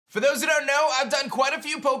For those who don't know, I've done quite a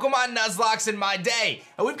few Pokemon Nuzlockes in my day,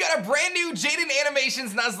 and we've got a brand new JaidenAnimations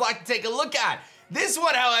Nuzlocke to take a look at. This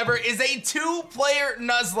one, however, is a 2-player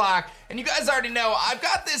Nuzlocke, and you guys already know, I've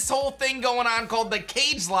got this whole thing going on called the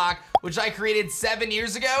Cage Lock, which I created 7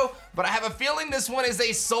 years ago, but I have a feeling this one is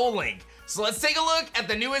a Soul Link. So let's take a look at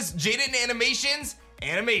the newest JaidenAnimations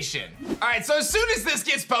animation. All right, so as soon as this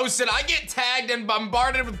gets posted, I get tagged and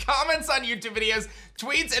bombarded with comments on YouTube videos,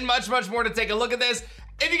 tweets, and much, much more to take a look at this.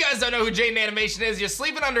 If you guys don't know who JaidenAnimations is, you're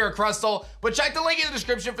sleeping under a crustal, but check the link in the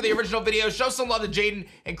description for the original video. Show some love to Jaiden.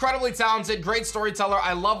 Incredibly talented, great storyteller.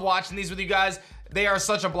 I love watching these with you guys. They are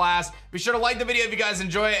such a blast. Be sure to like the video if you guys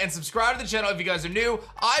enjoy it and subscribe to the channel if you guys are new.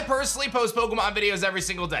 I personally post Pokemon videos every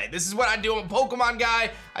single day. This is what I do. I'm a Pokemon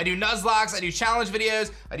guy. I do Nuzlocks, I do challenge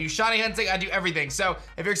videos, I do shiny hunting, I do everything. So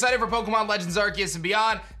if you're excited for Pokemon Legends Arceus and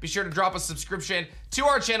beyond, be sure to drop a subscription to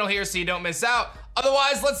our channel here so you don't miss out.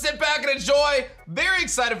 Otherwise, let's sit back and enjoy. Very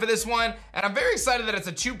excited for this one, and I'm very excited that it's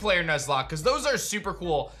a 2-player Nuzlocke because those are super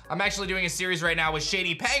cool. I'm actually doing a series right now with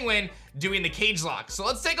Shady Penguin doing the Cage Lock. So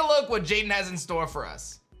let's take a look what Jaiden has in store for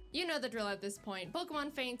us. You know the drill at this point.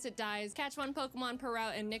 Pokemon faints, it dies, catch one Pokemon per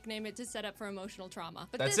route and nickname it to set up for emotional trauma.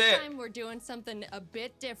 But this time we're doing something a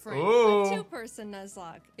bit different. Ooh. A 2-person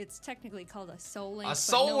Nuzlocke. It's technically called a Soul Link. A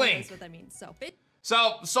Soul Link. Knows what that means.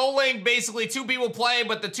 So Soul Link, basically 2 people play,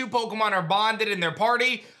 but the 2 Pokemon are bonded in their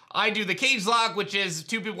party. I do the Cage Lock, which is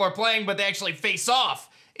 2 people are playing, but they actually face off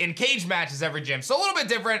in cage matches every gym. So a little bit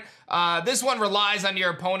different. This one relies on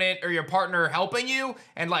your opponent or your partner helping you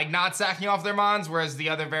and like not sacking off their mons, whereas the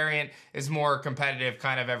other variant is more competitive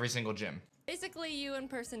kind of every single gym. Basically, you and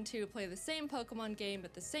person 2 play the same Pokemon game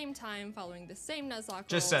at the same time, following the same Nuzlocke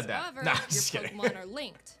Just rules. said that. However, Nah, your just kidding. Pokemon are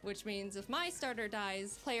linked, which means if my starter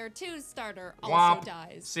dies, player 2's starter also Womp.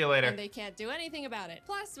 dies. See you later. And they can't do anything about it.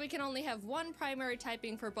 Plus, we can only have 1 primary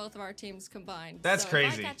typing for both of our teams combined. That's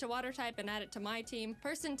crazy. If I catch a water type and add it to my team,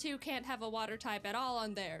 person 2 can't have a water type at all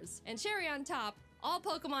on theirs. And cherry on top, all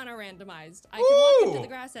Pokemon are randomized. I can walk into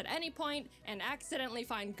the grass at any point and accidentally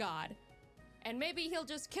find God. And maybe he'll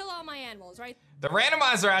just kill all my animals, right? The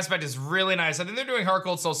randomizer aspect is really nice. I think they're doing Heart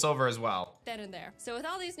Gold, Soul Silver as well. Then and there. So with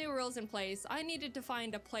all these new rules in place, I needed to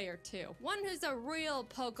find a player 2. One who's a real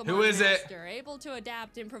Pokemon master, able to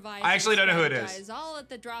adapt, improvise, I actually don't know who it is. All at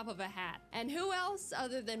the drop of a hat. And who else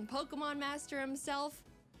other than Pokemon Master himself?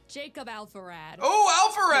 Jacob Alpharad.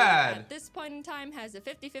 Oh, Alpharad! Who at this point in time has a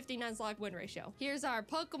 50-50 Nuzlocke win ratio. Here's our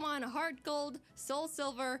Pokemon Heart Gold, Soul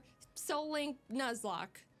Silver, Soul Link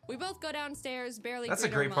Nuzlocke. We both go downstairs, barely That's a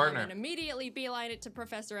greet our great mom, partner. and immediately beeline it to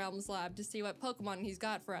Professor Elm's lab to see what Pokemon he's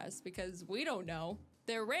got for us, because we don't know.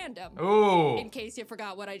 They're random. Ooh. In case you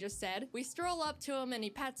forgot what I just said. We stroll up to him and he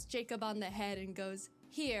pats Jacob on the head and goes,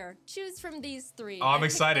 "Here, choose from these 3. Oh, I'm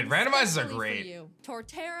excited. Randomizers are For great. you.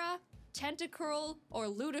 Torterra, Tentacruel, or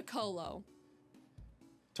Ludicolo."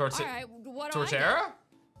 Alright, Alright, what do I Torterra? get?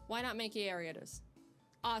 Why not Mankey Ariatus?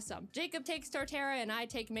 Awesome. Jacob takes Torterra and I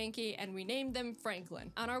take Mankey, and we name them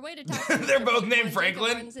Franklin. On our way to talk to They're Mr. both named Pokemon,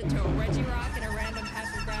 Franklin? Jacob runs into a Regirock in a random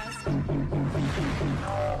patch of grass,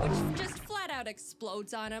 which just flat out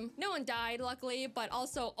explodes on him. No one died, luckily, but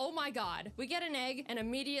also, oh my god. We get an egg, and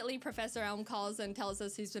immediately Professor Elm calls and tells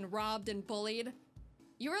us he's been robbed and bullied.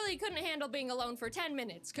 You really couldn't handle being alone for 10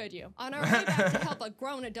 minutes, could you? On our way back to help a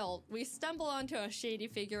grown adult, we stumble onto a shady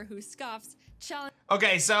figure who scoffs, challenges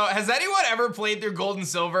Okay, so has anyone ever played through Gold and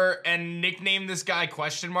Silver and nicknamed this guy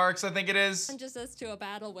question marks, I think it is? us to a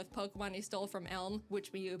battle with Pokemon he stole from Elm,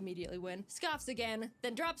 which we immediately win. Scoffs again,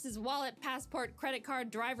 then drops his wallet, passport, credit card,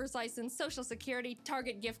 driver's license, social security,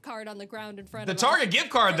 Target gift card on the ground in front of us. The Target gift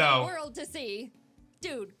card, for though. the world to see.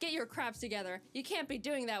 Dude, get your craps together. You can't be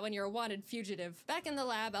doing that when you're a wanted fugitive. Back in the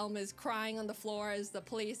lab, Elm is crying on the floor as the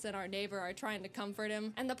police and our neighbor are trying to comfort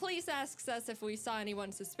him, and the police asks us if we saw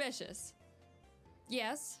anyone suspicious.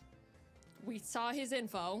 Yes. We saw his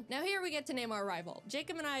info. Now here we get to name our rival.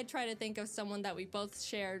 Jacob and I try to think of someone that we both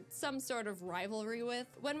shared some sort of rivalry with.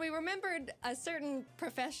 When we remembered a certain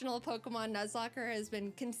professional Pokemon Nuzlocker has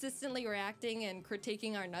been consistently reacting and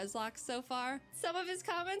critiquing our Nuzlocke so far, some of his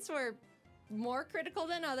comments were more critical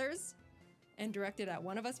than others, and directed at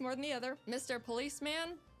one of us more than the other. Mr.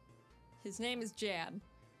 Policeman, his name is Jan.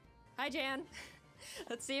 Hi, Jan.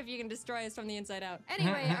 Let's see if you can destroy us from the inside out.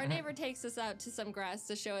 Anyway, our neighbor takes us out to some grass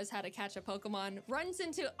to show us how to catch a Pokemon, runs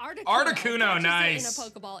into Articuno. Articuno, nice. In a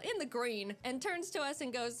Pokeball in the green, and turns to us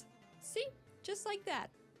and goes, "See, just like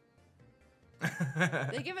that."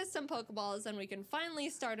 They give us some Pokeballs and we can finally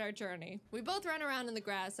start our journey. We both run around in the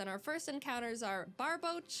grass and our first encounters are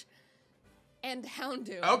Barboach, and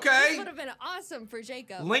Houndoom. Okay. This would have been awesome for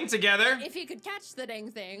Jacob. Linked together. If he could catch the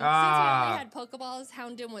dang thing. Since we only had Pokeballs,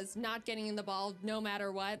 Houndoom was not getting in the ball no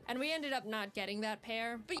matter what, and we ended up not getting that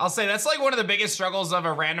pair. But I'll say that's like one of the biggest struggles of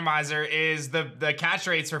a randomizer is the catch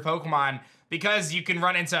rates for Pokemon, because you can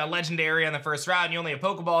run into a legendary on the first route and you only have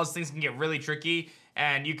Pokeballs, things can get really tricky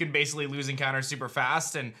and you can basically lose encounters super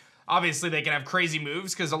fast. And obviously they can have crazy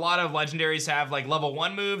moves because a lot of legendaries have like level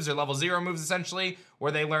 1 moves or level 0 moves essentially,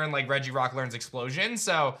 where they learn like Regirock learns Explosion.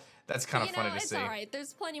 So that's kind of funny to see. It's alright.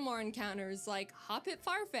 There's plenty more encounters like Hoppip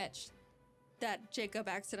Farfetch that Jacob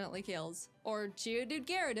accidentally kills, or Geodude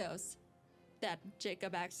Gyarados that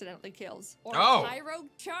Jacob accidentally kills, or Pyro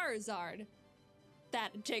Charizard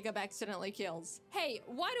that Jacob accidentally kills. Hey,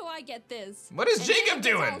 why do I get this? What is Jacob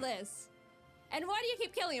doing? All this? And why do you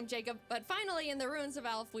keep killing him, Jacob? But finally, in the Ruins of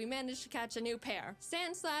Elf, we managed to catch a new pair.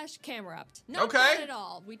 Sand/Camerupt. Not bad at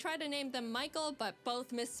all. We tried to name them Michael, but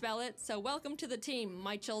both misspell it, so welcome to the team,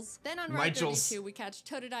 Michels. Then on Route 32, we catch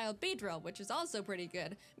Totodile Beedrill, which is also pretty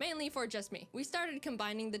good, mainly for just me. We started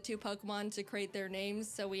combining the two Pokemon to create their names,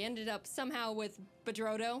 so we ended up somehow with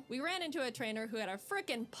Bedrodo. We ran into a trainer who had a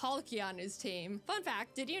frickin' Palkia on his team. Fun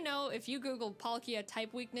fact, did you know if you Google Palkia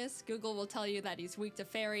type weakness, Google will tell you that he's weak to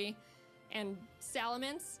Fairy and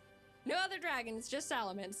Salamence? No other dragons, just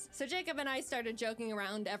Salamence. So Jacob and I started joking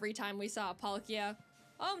around every time we saw a Palkia.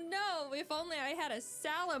 Oh no, if only I had a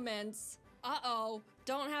Salamence. Uh-oh,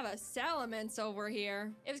 don't have a Salamence over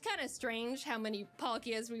here. It was kind of strange how many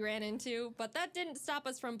Palkias we ran into, but that didn't stop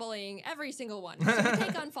us from bullying every single one. So we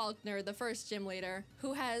take on Faulkner, the first gym leader,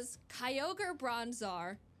 who has Kyogre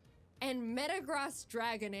Bronzor and Metagross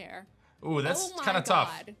Dragonair. Ooh, that's kind of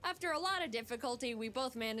tough. After a lot of difficulty, we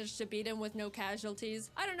both managed to beat him with no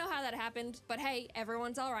casualties. I don't know how that happened, but hey,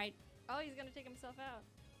 everyone's all right. Oh, he's gonna take himself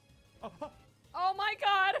out. Oh my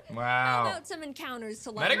god! Wow. How about some encounters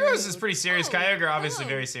to lighten Metagross is pretty serious. Kyogre, obviously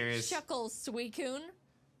very serious. Shuckle Suicune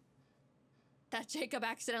that Jacob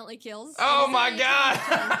accidentally kills. Oh my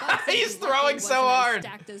god! He's throwing so hard!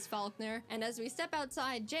 Stacked as Faulkner. And as we step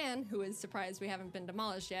outside, Jan, who is surprised we haven't been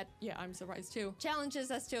demolished yet, yeah, I'm surprised too, challenges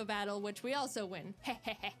us to a battle, which we also win.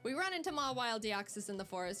 We run into Mawile Deoxys in the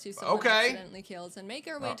forest, who someone accidentally kills, and make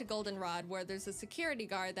our way to Goldenrod, where there's a security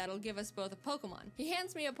guard that'll give us both a Pokemon. He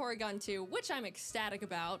hands me a Porygon 2, which I'm ecstatic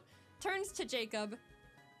about, turns to Jacob,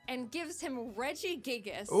 and gives him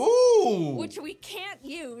Regigigas, which we can't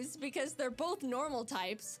use because they're both normal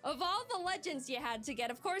types. Of all the legends you had to get,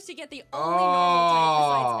 of course you get the only normal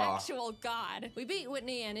type besides actual God. We beat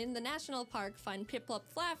Whitney and in the national park find Piplup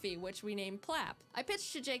Flaffy, which we named Plap. I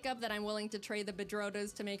pitched to Jacob that I'm willing to trade the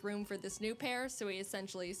Bedrodos to make room for this new pair, so he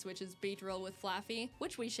essentially switches Beedrill with Flaffy,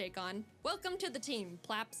 which we shake on. Welcome to the team,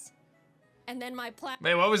 Plaps. And then my Plap—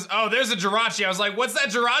 Wait, what was— oh, there's a Jirachi. I was like, what's that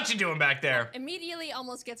Jirachi doing back there? Immediately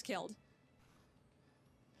almost gets killed.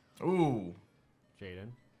 Ooh. Jaiden.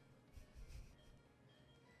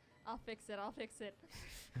 I'll fix it.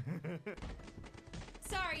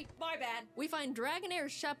 Sorry, my bad. We find Dragonair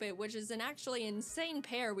Shuppet, which is an actually insane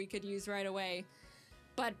pair we could use right away.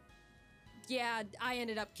 But yeah, I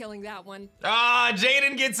ended up killing that one.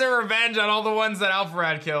 Jaiden gets her revenge on all the ones that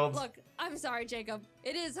Alpharad killed. Look, I'm sorry, Jacob.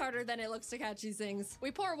 It is harder than it looks to catch these things. We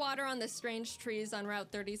pour water on the strange trees on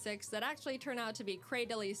Route 36 that actually turn out to be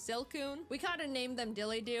Cradily Silcoon. We kind of named them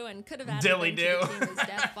Dillydoo and could have added them to the team as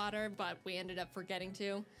death fodder, but we ended up forgetting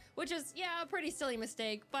to. Which is, yeah, a pretty silly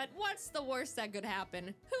mistake, but what's the worst that could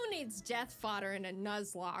happen? Who needs death fodder in a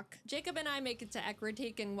Nuzlocke? Jacob and I make it to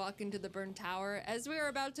Ekritik and walk into the Burn Tower. As we are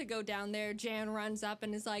about to go down there, Jan runs up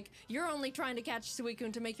and is like, "You're only trying to catch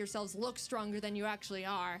Suicune to make yourselves look stronger than you actually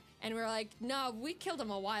are." And we're like, "No, we killed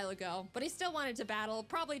him a while ago." But he still wanted to battle,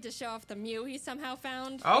 probably to show off the Mew he somehow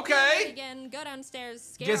found. Okay. Again, go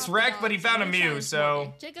downstairs, gets wrecked, but he found a Mew,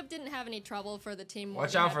 so Jacob didn't have any trouble for the team.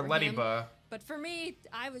 Watch out for Lettyba. But for me,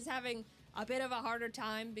 I was having a bit of a harder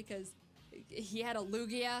time because he had a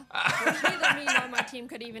Lugia, which neither me nor my team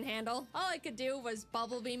could even handle. All I could do was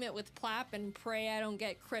Bubble Beam it with Plap and pray I don't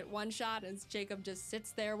get crit one-shot as Jacob just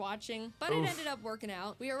sits there watching. But it ended up working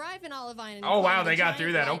out. We arrive in Olivine and wow, they got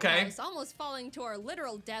through that, okay. Almost falling to our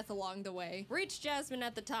literal death along the way. Reach Jasmine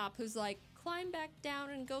at the top, who's like, "Climb back down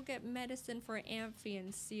and go get medicine for Amphi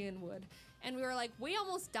and Cianwood." And we were like, we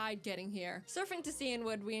almost died getting here. Surfing to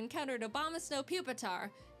Cianwood, we encountered Abomasnow Pupitar.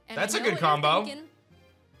 And that's a good combo.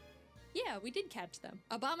 Yeah, we did catch them.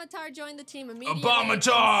 Abomatar joined the team immediately.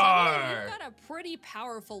 Abomatar! We've got a pretty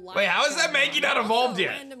powerful line. Wait, how is that Mankey not evolved yet?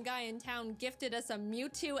 A random guy in town gifted us a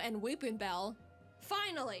Mewtwo and Weepinbell.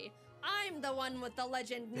 Finally, I'm the one with the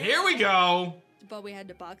legend now. Here we go. but we had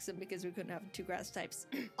to box them because we couldn't have 2 grass types.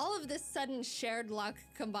 All of this sudden shared luck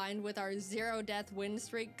combined with our 0-death win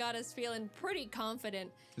streak got us feeling pretty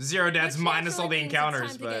confident. 0 deaths minus all the encounters,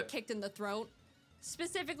 it's time to get kicked in the throat,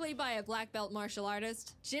 specifically by a black belt martial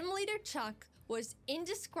artist. Gym leader Chuck was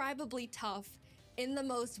indescribably tough in the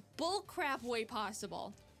most bullcrap way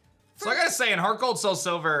possible. So I gotta say, in Heart Gold Soul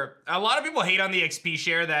Silver, a lot of people hate on the XP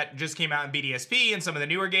share that just came out in BDSP and some of the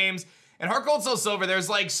newer games. In Heart Gold Soul Silver, there's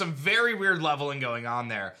like some very weird leveling going on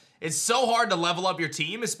there. It's so hard to level up your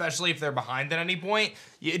team, especially if they're behind at any point.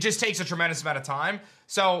 It just takes a tremendous amount of time.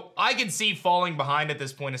 So I can see falling behind at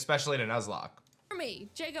this point, especially in a Nuzlocke. For me,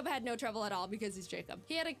 Jacob had no trouble at all because he's Jacob.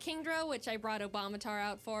 He had a Kingdra, which I brought Obamatar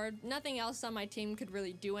out for. Nothing else on my team could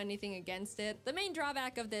really do anything against it. The main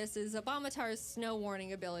drawback of this is Obamatar's Snow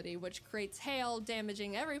Warning ability, which creates hail,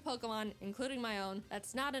 damaging every Pokemon, including my own,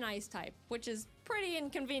 that's not an ice type, which is pretty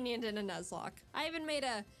inconvenient in a Nuzlocke. I even made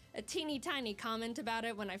a teeny tiny comment about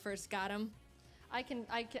it when I first got him.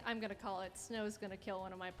 I'm gonna call it. Snow's gonna kill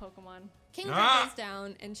one of my Pokemon. Kingdra goes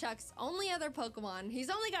down, and Chuck's only other Pokemon, he's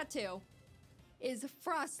only got 2, is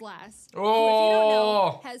Frostlass, who, if you don't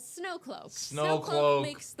know, has Snow Cloak. Snow Cloak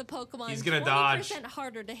makes the Pokemon He's gonna 20% dodge.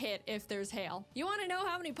 harder to hit if there's hail. You want to know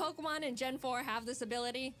how many Pokemon in Gen 4 have this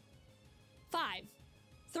ability? 5.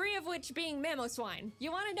 3 of which being Mamoswine.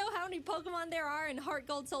 You want to know how many Pokemon there are in Heart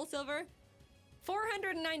Gold Soul Silver?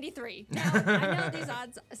 493. Now, I know these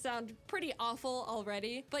odds sound pretty awful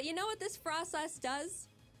already, but you know what this Frostlass does?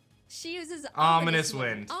 She uses Ominous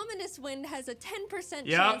Wind. Ominous Wind has a 10%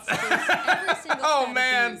 Yep. chance to boost every single Oh, stat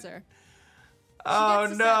man. of the user.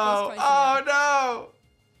 Oh no! Oh no!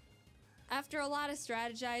 After a lot of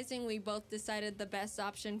strategizing, we both decided the best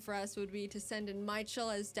option for us would be to send in Michael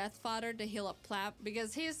as death fodder to heal up Plap,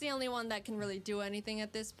 because he's the only one that can really do anything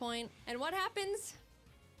at this point. And what happens?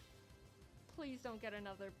 Please don't get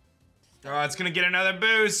another... Oh, it's gonna get another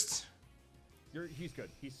boost. He's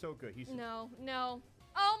good. He's so good. He's No.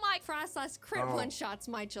 Oh my! Frostlass crit one-shots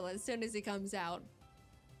Michael as soon as he comes out.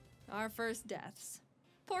 Our first deaths.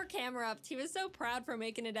 Poor Camerupt, he was so proud for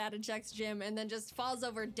making it out of Chuck's gym and then just falls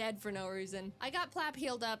over dead for no reason. I got Plap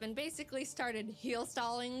healed up and basically started heal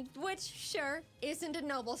stalling, which, sure, isn't a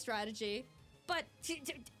noble strategy, but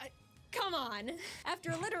come on.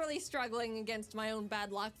 After literally struggling against my own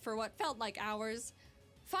bad luck for what felt like hours,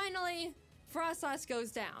 finally, Frostlass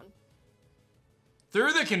goes down.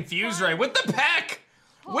 Through the Confuse Ray with the peck!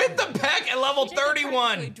 With the peck at level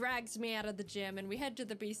 31! He drags me out of the gym and we head to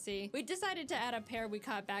the BC. We decided to add a pair we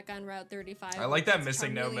caught back on Route 35. I like that with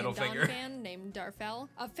missing no Charmeleon middle Dawn finger. Fan named Darfell.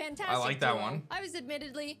 A fantastic I like that duo. one. I was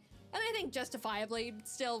admittedly, and I think justifiably,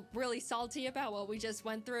 still really salty about what we just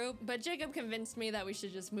went through, but Jacob convinced me that we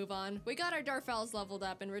should just move on. We got our Darfells leveled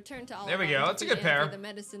up and returned to Alpharad. There we go, that's a good pair. The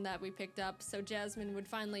medicine that we picked up, so Jasmine would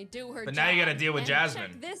finally do her job. But now you gotta deal with and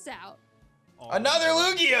Jasmine. Check this out. Another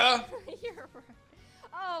Lugia! You're right.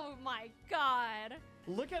 Oh my god.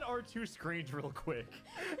 Look at our 2 screens real quick.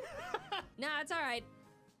 Nah, it's alright.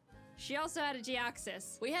 She also had a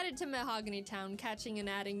Geoxys. We headed to Mahogany Town, catching and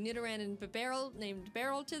adding Nidoran and Bibarel, named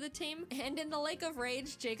Beryl, to the team. And in the Lake of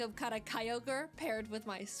Rage, Jacob caught a Kyogre paired with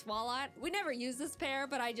my Swalot. We never used this pair,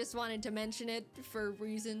 but I just wanted to mention it for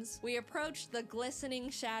reasons. We approached the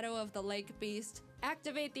glistening shadow of the lake beast,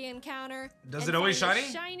 activate the encounter. Does it always shiny?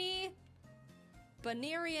 Shiny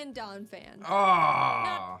Banerian Donphan. Oh.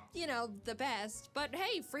 Not, you know, the best, but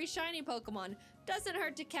hey, free shiny Pokemon. Doesn't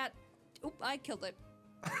hurt to cat. Oop, I killed it.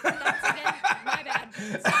 That's again, my bad.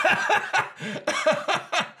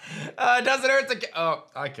 Doesn't hurt to oh,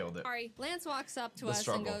 I killed it. Sorry. Lance walks up to The us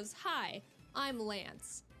struggle. and goes, "Hi, I'm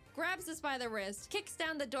Lance." Grabs us by the wrist, kicks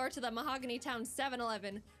down the door to the Mahogany Town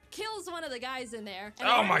 7-Eleven, kills one of the guys in there, and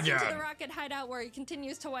Oh my runs into God. the rocket hideout where he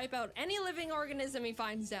continues to wipe out any living organism he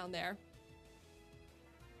finds down there.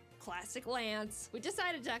 Classic Lance. We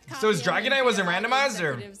decided to copy So his him and Dragonite wasn't beat up all the randomized, or-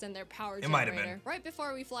 executives and their power It might have generator. been. Right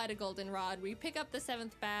before we fly to Goldenrod, we pick up the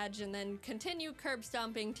 7th badge and then continue curb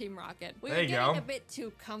stomping Team Rocket. We There were you getting go. a bit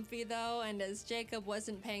too comfy though, and as Jacob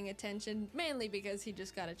wasn't paying attention, mainly because he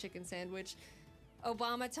just got a chicken sandwich,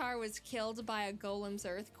 Obamatar was killed by a Golem's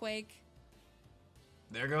earthquake.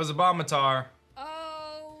 There goes Abomatar.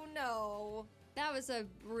 Oh no. That was a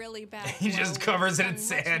really bad He blow. just We covers it in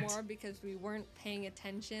stung much sand. more because we weren't paying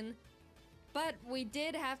attention. But we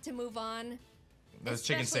did have to move on. Those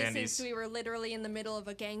chicken Especially sandies. since we were literally in the middle of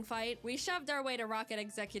a gang fight. We shoved our way to Rocket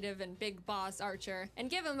Executive and Big Boss Archer and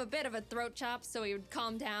give him a bit of a throat chop so he would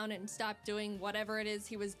calm down and stop doing whatever it is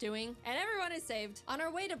he was doing. And everyone is saved. On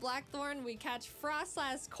our way to Blackthorn, we catch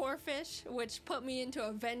Frostlass Corefish, which put me into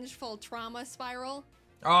a vengeful trauma spiral.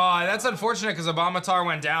 Oh, that's unfortunate because Abomatar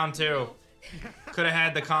went down too. Could have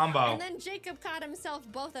had the combo. And then Jacob caught himself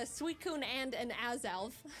both a Suicune and an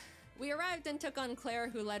Azelf. We arrived and took on Claire,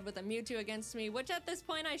 who led with a Mewtwo against me, which at this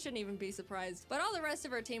point I shouldn't even be surprised. But all the rest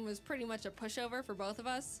of our team was pretty much a pushover for both of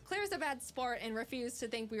us. Claire's a bad sport and refused to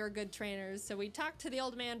think we were good trainers, so we talked to the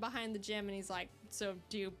old man behind the gym and he's like, so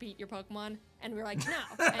do you beat your Pokemon? And we were like, no.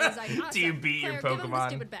 And he's like, awesome. Do you beat Claire, your give him the Pokemon?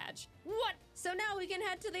 stupid badge. What? So now we can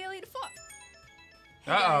head to the Elite Four.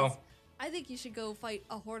 Hey Uh-oh. guys, I think you should go fight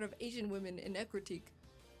a horde of Asian women in Ekritique.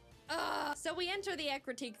 So we enter the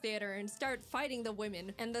Ekritique Theater and start fighting the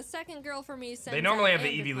women, and the second girl for me sends They normally out have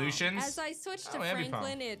the Ambipom. evolutions? As I switched to Oh, Ambipom.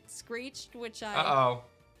 Franklin, it screeched, which I Uh-oh.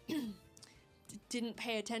 didn't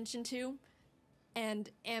pay attention to, and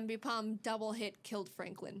Ambipom double hit killed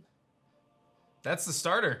Franklin. That's the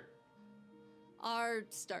starter. Our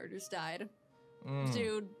starters died.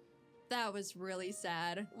 Dude, that was really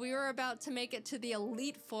sad. We were about to make it to the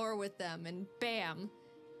Elite Four with them, and bam.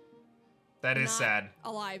 That is Not sad.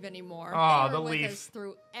 alive anymore. Aw, They were the with leaf. us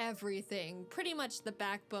through everything. Pretty much the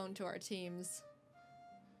backbone to our teams.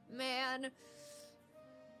 Man.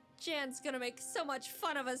 Jan's gonna make so much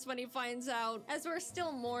fun of us when he finds out. As we're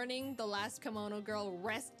still mourning, the last kimono girl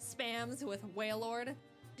rest spams with Wailord.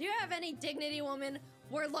 Do you have any dignity, woman?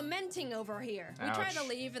 We're lamenting over here. We try to Ouch.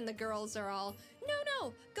 leave and the girls are all,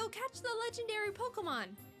 no, go catch the legendary Pokemon.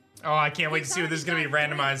 Oh, I can't wait to We've see what this is already gonna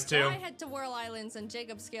be got randomized three. So to. I head to Whirl Islands and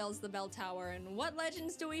Jacob scales the bell tower. And what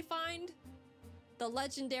legends do we find? The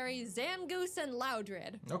legendary Zangoose and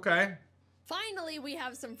Loudred. Okay. Finally, we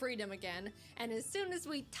have some freedom again. And as soon as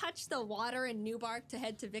we touch the water in Newbark to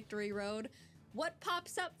head to Victory Road, what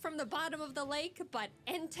pops up from the bottom of the lake but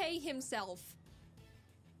Entei himself?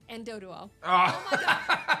 And Doduo. Oh. Oh my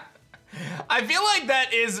god. I feel like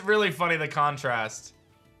that is really funny, the contrast.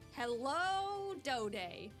 Hello,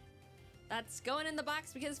 Dode. That's going in the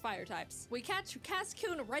box because fire types. We catch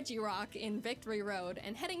Cascoon Regirock in Victory Road,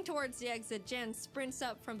 and heading towards the exit, Jan sprints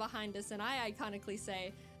up from behind us, and I iconically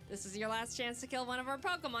say, "This is your last chance to kill one of our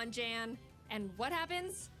Pokemon, Jan." And what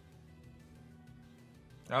happens?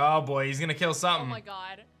 Oh boy, he's gonna kill Oh something. my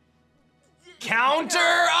god. Counter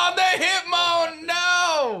on the Hitmon!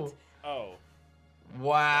 No! Oh.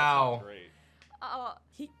 Wow. That's not great.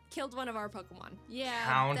 He killed one of our Pokemon. Yeah,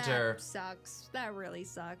 Counter. that sucks. That really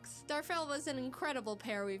sucks. Darfell was an incredible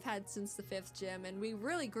pair we've had since the 5th gym, and we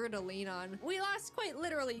really grew to lean on. We lost quite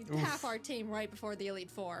literally half our team right before the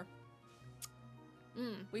Elite Four.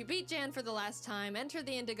 We beat Jan for the last time, enter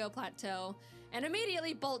the Indigo Plateau, and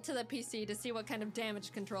immediately bolt to the PC to see what kind of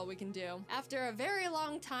damage control we can do. After a very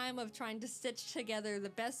long time of trying to stitch together the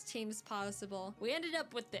best teams possible, we ended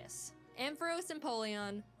up with this. Ampharos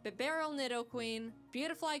Empoleon, Bibarel Nidoqueen,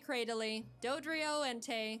 Beautifly Cradily, Dodrio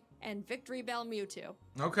Entei, and Victory Bell Mewtwo.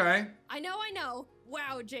 Okay. I know.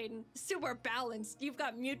 Wow, Jaiden, super balanced. You've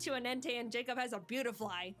got Mewtwo and Entei, and Jacob has a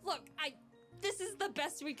Beautifly. Look, this is the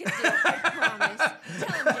best we can do, I promise.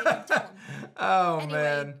 Tell him, Jacob, tell him. Oh Anyway,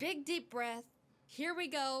 man. big deep breath. Here we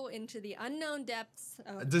go into the unknown depths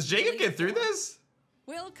of Does Jacob Elite get through Four. this?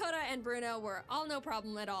 Will, Coda, and Bruno were all no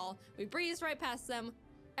problem at all. We breezed right past them.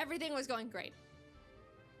 Everything was going great.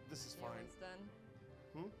 This is Yeah, fine. it's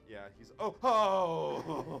done. Yeah, he's. Oh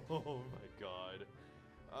my god.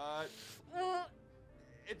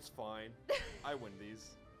 It's fine. I win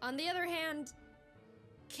these. On the other hand,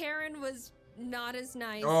 Karen was not as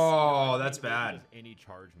nice. Oh, that's He doesn't bad. use any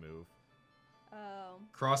charge move. Oh.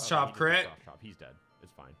 Cross Oh, chop he just crit. cross chop. He's dead.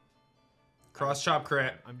 It's fine. Cross chop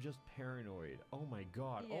crit. I'm just paranoid. Oh my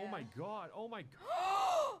god. Oh Yeah. my god. Oh my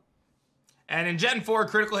god. And in Gen 4,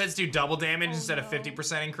 critical hits do double damage Oh, instead of no.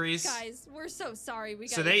 50% increase. Guys, we're so sorry. We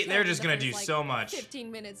got So you they're killed in just the gonna first, do like, so much.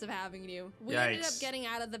 15 minutes of having you. We ended up Yikes. getting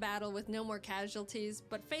out of the battle with no more casualties,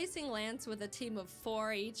 but facing Lance with a team of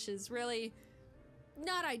 4 each is really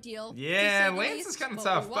not ideal. to Yeah, say the Lance least, is kinda but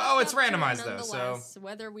tough, we but- walked oh, it's up to it randomized, though, so- nonetheless.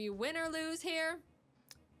 Whether we win or lose here,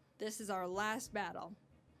 this is our last battle.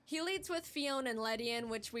 He leads with Fiona and Ledian,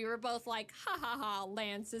 which we were both like, ha ha ha,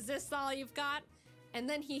 Lance, is this all you've got? And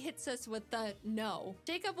then he hits us with the no.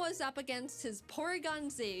 Jacob was up against his Porygon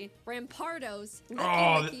Z, Rampardos, Oh,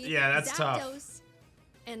 Licky Licky, yeah, that's tough. Zapdos,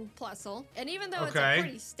 and Plusle. And even though it's Okay. a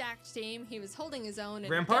pretty stacked team, he was holding his own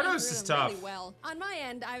and Rampardos getting through is them really tough. well. On my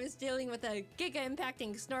end, I was dealing with a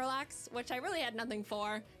Giga-impacting Snorlax, which I really had nothing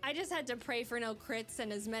for. I just had to pray for no crits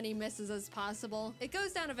and as many misses as possible. It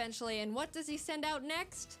goes down eventually, and what does he send out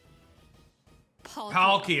next? Palkia.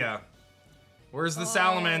 Palkia. Where's the Oh.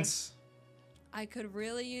 Salamence? I could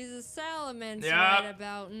really use a Salamence Yep. right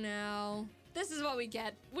about now. This is what we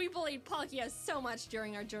get. We bullied Palkia so much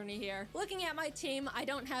during our journey here. Looking at my team, I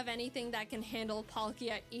don't have anything that can handle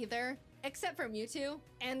Palkia either, except for Mewtwo.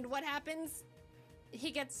 And what happens?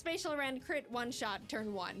 he gets Spatial Rend crit one shot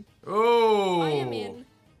turn 1. Oh. I am in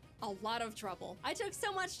a lot of trouble. I took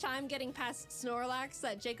so much time getting past Snorlax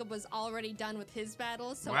that Jacob was already done with his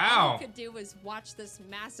battle, so all he could do was watch this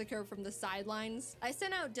massacre from the sidelines. I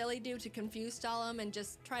sent out Dillydoo to confuse stall him and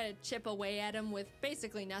just try to chip away at him with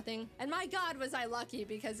basically nothing. And my god was I lucky,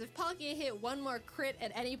 because if Palkia hit one more crit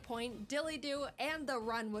at any point, Dillydoo and the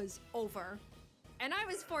run was over. And I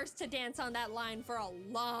was forced to dance on that line for a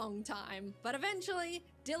long time. But eventually,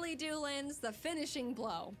 Dillydoo lands the finishing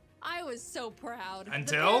blow. I was so proud.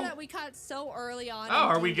 Until? The pair that we caught so early on. Oh,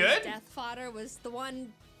 are we good? Death fodder was the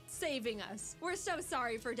one saving us. We're so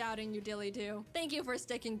sorry for doubting you, Dillydoo. Thank you for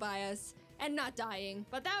sticking by us and not dying.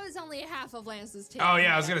 But that was only half of Lance's team. Oh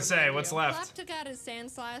yeah, I was gonna say, what's left? Plap took out his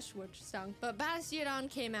Sand Slash, which stunk. But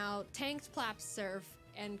Bastiodon came out, tanked Plap's Surf,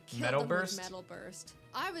 and killed him with Metal Burst.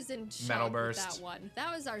 I was in shock with that one.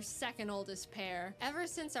 That was our second oldest pair. Ever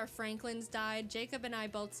since our Franklins died, Jacob and I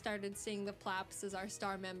both started seeing the Plaps as our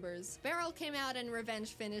star members. Beryl came out and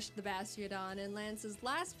revenge finished the Bastiodon, and Lance's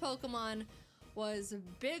last Pokemon was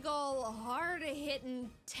big ol' hard-hitting,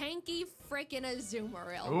 tanky frickin'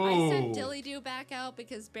 Azumarill. I sent Dillydoo back out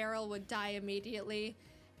because Beryl would die immediately,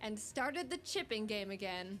 and started the chipping game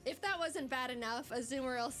again. If that wasn't bad enough,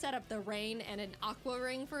 Azumarill set up the rain and an Aqua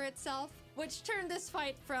Ring for itself, which turned this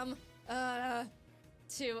fight from,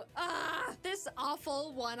 to, this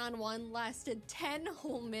awful one-on-one lasted 10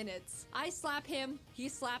 whole minutes. I slap him, he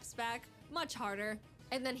slaps back, much harder,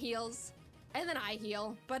 and then heals, and then I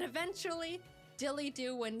heal. But eventually,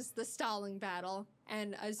 Dillydoo wins the stalling battle,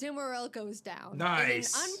 and Azumarill goes down.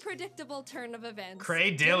 Nice. In an unpredictable turn of events.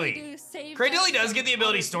 Cradilly. Cradilly does get the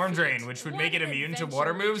ability Storm Drain, which would make it immune to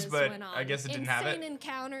water moves, but I guess it didn't have it. Insane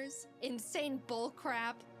encounters, insane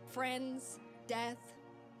bullcrap, friends, death,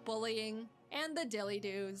 bullying, and the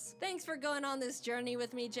Dillydoos. Thanks for going on this journey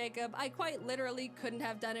with me, Jacob. I quite literally couldn't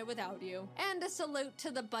have done it without you. And a salute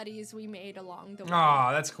to the buddies we made along the way.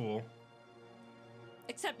 Aw, that's cool.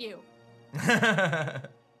 Except you.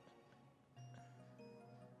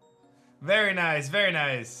 Very nice, very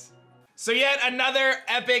nice. So yet another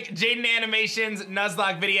epic JaidenAnimations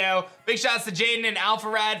Nuzlocke video. Big shouts to Jaiden and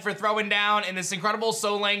Alpharad for throwing down in this incredible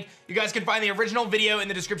Soul Link. You guys can find the original video in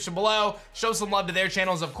the description below. Show some love to their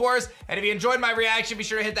channels, of course. And if you enjoyed my reaction, be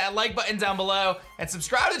sure to hit that like button down below and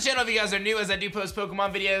subscribe to the channel if you guys are new, as I do post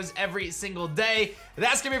Pokemon videos every single day.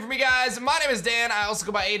 That's gonna be it for me, guys. My name is Dan. I also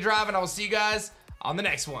go by aDrive, and I will see you guys on the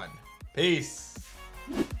next one. Peace.